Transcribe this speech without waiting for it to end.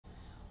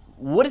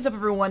What is up,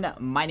 everyone?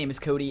 My name is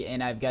Cody,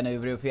 and I've got another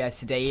video for you guys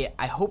today.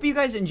 I hope you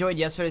guys enjoyed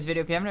yesterday's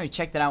video. If you haven't already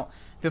checked that out,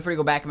 feel free to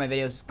go back in my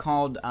videos. It's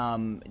called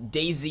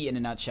DayZ in a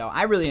Nutshell.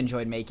 I really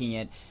enjoyed making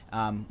it.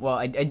 Well,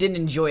 I didn't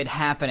enjoy it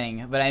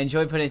happening, but I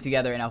enjoyed putting it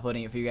together and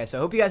uploading it for you guys. So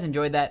I hope you guys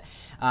enjoyed that.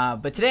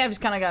 But today I've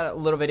just kind of got a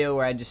little video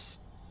where I just,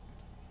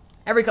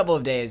 every couple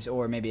of days,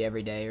 or maybe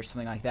every day or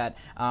something like that,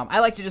 I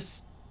like to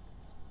just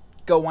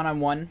go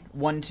one-on-one,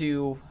 one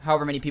to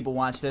however many people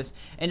watch this,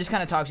 and just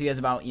kind of talk to you guys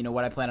about, you know,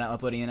 what I plan on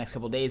uploading in the next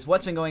couple of days,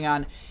 what's been going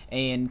on,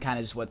 and kind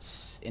of just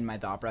what's in my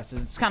thought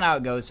process. It's kind of how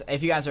it goes.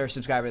 If you guys are a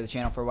subscriber to the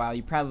channel for a while,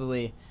 you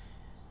probably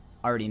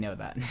already know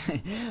that.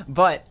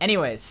 But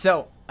anyways,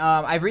 so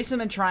I've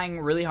recently been trying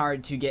really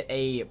hard to get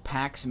a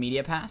PAX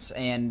Media Pass,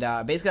 and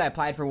basically I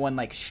applied for one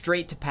like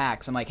straight to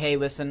PAX. I'm like, hey,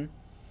 listen,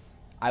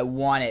 I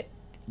want it.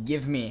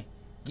 Give me.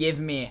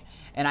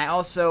 And I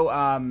also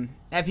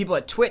have people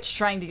at Twitch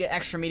trying to get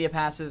extra media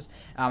passes,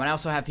 and I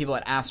also have people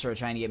at ASTRO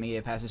trying to get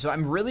media passes. So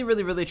I'm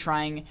really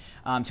trying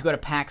to go to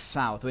PAX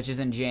South, which is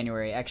in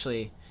January.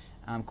 Actually,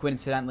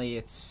 coincidentally,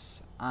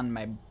 it's on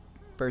my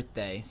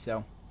birthday,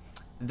 so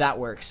that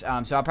works.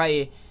 So I'll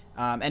probably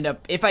end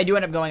up, if I do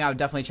end up going, I would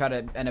definitely try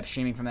to end up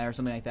streaming from there or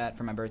something like that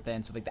for my birthday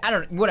and stuff like that. I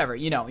don't know, whatever,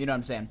 you know what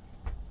I'm saying.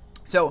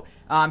 So,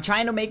 I'm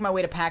trying to make my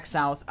way to PAX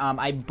South.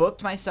 I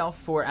booked myself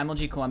for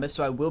MLG Columbus,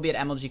 so I will be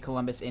at MLG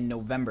Columbus in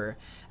November.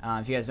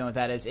 If you guys know what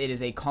that is, it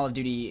is a Call of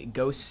Duty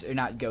Call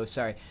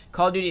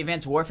of Duty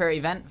Advanced Warfare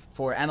event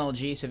for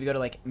MLG. So if you go to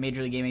like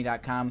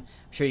MajorLeagueGaming.com, I'm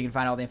sure you can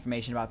find all the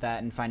information about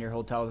that and find your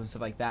hotels and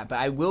stuff like that. But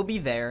I will be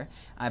there.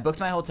 I booked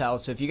my hotel,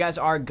 so if you guys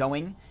are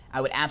going, I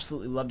would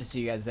absolutely love to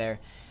see you guys there.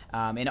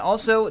 And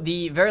also,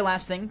 the very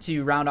last thing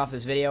to round off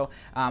this video,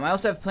 I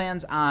also have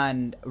plans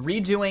on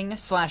redoing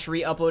 /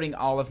 re-uploading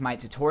all of my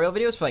tutorial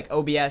videos for like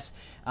OBS,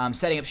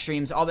 setting up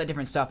streams, all that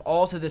different stuff,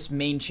 all to this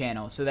main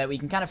channel, so that we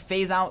can kind of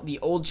phase out the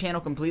old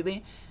channel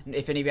completely.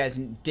 If any of you guys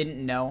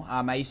didn't know,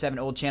 I used to have an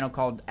old channel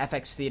called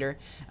FX Theater.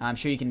 I'm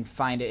sure you can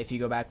find it if you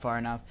go back far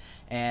enough.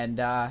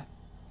 And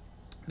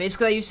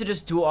basically, I used to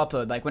just dual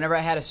upload. Like, whenever I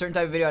had a certain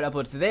type of video, I'd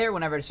upload it to there.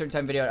 Whenever I had a certain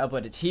type of video, I'd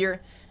upload it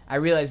here. I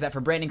realized that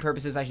for branding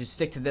purposes, I should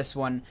stick to this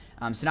one.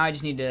 So now I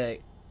just need to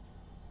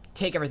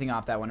take everything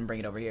off that one and bring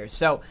it over here.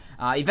 So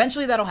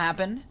eventually that'll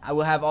happen. I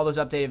will have all those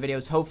updated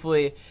videos.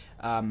 Hopefully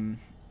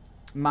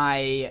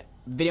my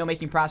video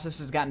making process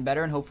has gotten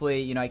better, and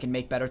hopefully, you know, I can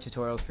make better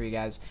tutorials for you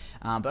guys.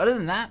 But other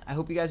than that, I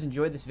hope you guys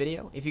enjoyed this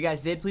video. If you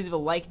guys did, please leave a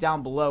like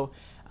down below.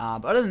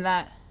 But other than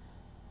that,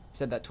 I've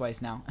said that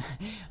twice now.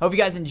 Hope you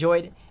guys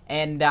enjoyed,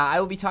 and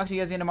I will be talking to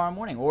you guys again tomorrow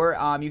morning. Or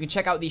you can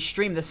check out the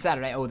stream this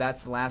Saturday. Oh,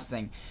 that's the last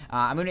thing.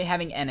 I'm going to be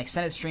having an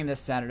extended stream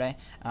this Saturday.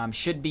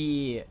 Should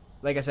be,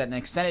 like I said, an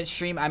extended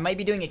stream. I might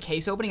be doing a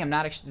case opening. I'm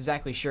not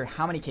exactly sure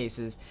how many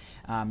cases.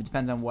 It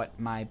depends on what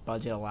my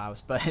budget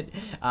allows. But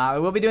I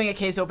will be doing a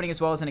case opening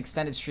as well as an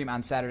extended stream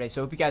on Saturday.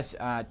 So hope you guys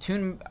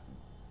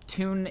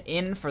tune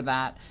in for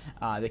that.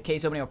 The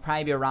case opening will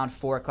probably be around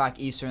 4 o'clock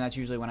Eastern. That's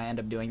usually when I end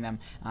up doing them.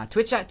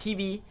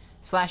 Twitch.tv/imcoty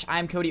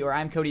or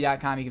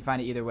imcoty.com. You can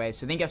find it either way.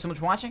 So thank you guys so much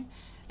for watching,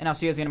 and I'll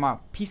see you guys again tomorrow.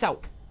 Peace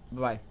out.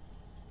 Bye-bye.